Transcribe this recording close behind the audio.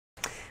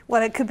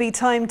Well, it could be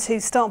time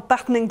to start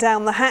battening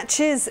down the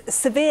hatches.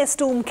 Severe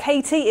storm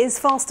Katie is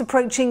fast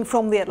approaching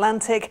from the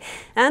Atlantic,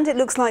 and it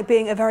looks like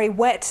being a very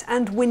wet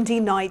and windy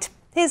night.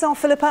 Here's our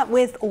Philippa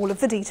with all of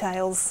the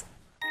details.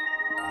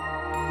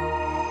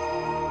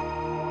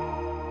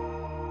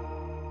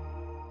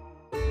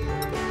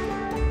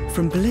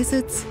 From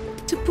blizzards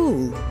to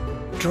pool,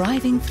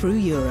 driving through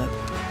Europe.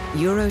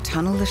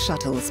 Eurotunnel the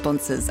Shuttle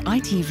sponsors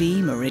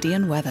ITV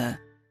Meridian weather.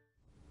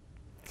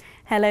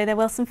 Hello there.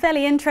 Well, some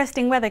fairly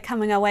interesting weather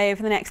coming our way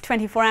over the next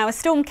 24 hours.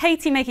 Storm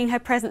Katie making her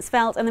presence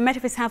felt, and the Met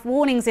Office have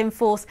warnings in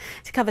force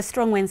to cover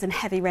strong winds and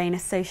heavy rain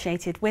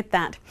associated with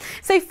that.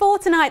 So for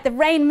tonight, the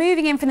rain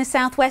moving in from the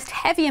southwest,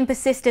 heavy and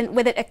persistent,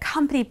 with it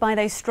accompanied by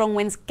those strong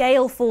winds,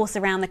 gale force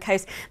around the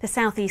coast, the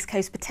southeast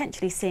coast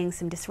potentially seeing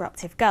some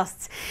disruptive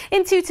gusts.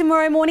 Into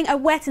tomorrow morning, a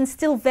wet and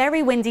still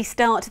very windy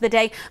start to the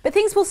day, but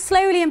things will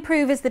slowly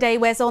improve as the day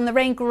wears on, the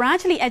rain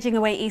gradually edging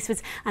away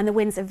eastwards and the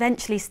winds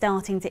eventually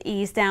starting to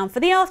ease down. For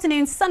the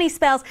afternoon, sunny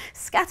spells,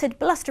 scattered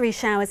blustery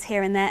showers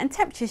here and there, and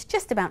temperatures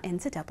just about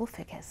into double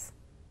figures.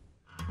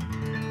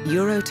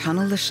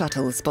 Eurotunnel the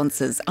Shuttle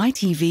sponsors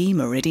ITV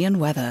Meridian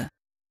weather.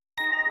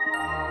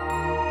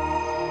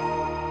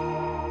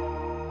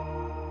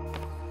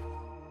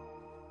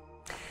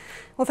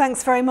 Well,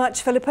 thanks very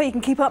much, Philippa. You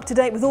can keep up to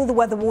date with all the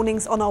weather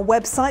warnings on our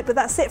website, but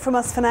that's it from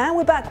us for now.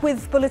 We're back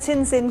with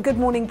bulletins in Good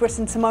Morning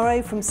Britain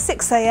tomorrow from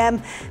 6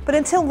 a.m. But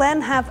until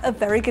then, have a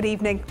very good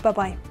evening.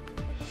 Bye-bye.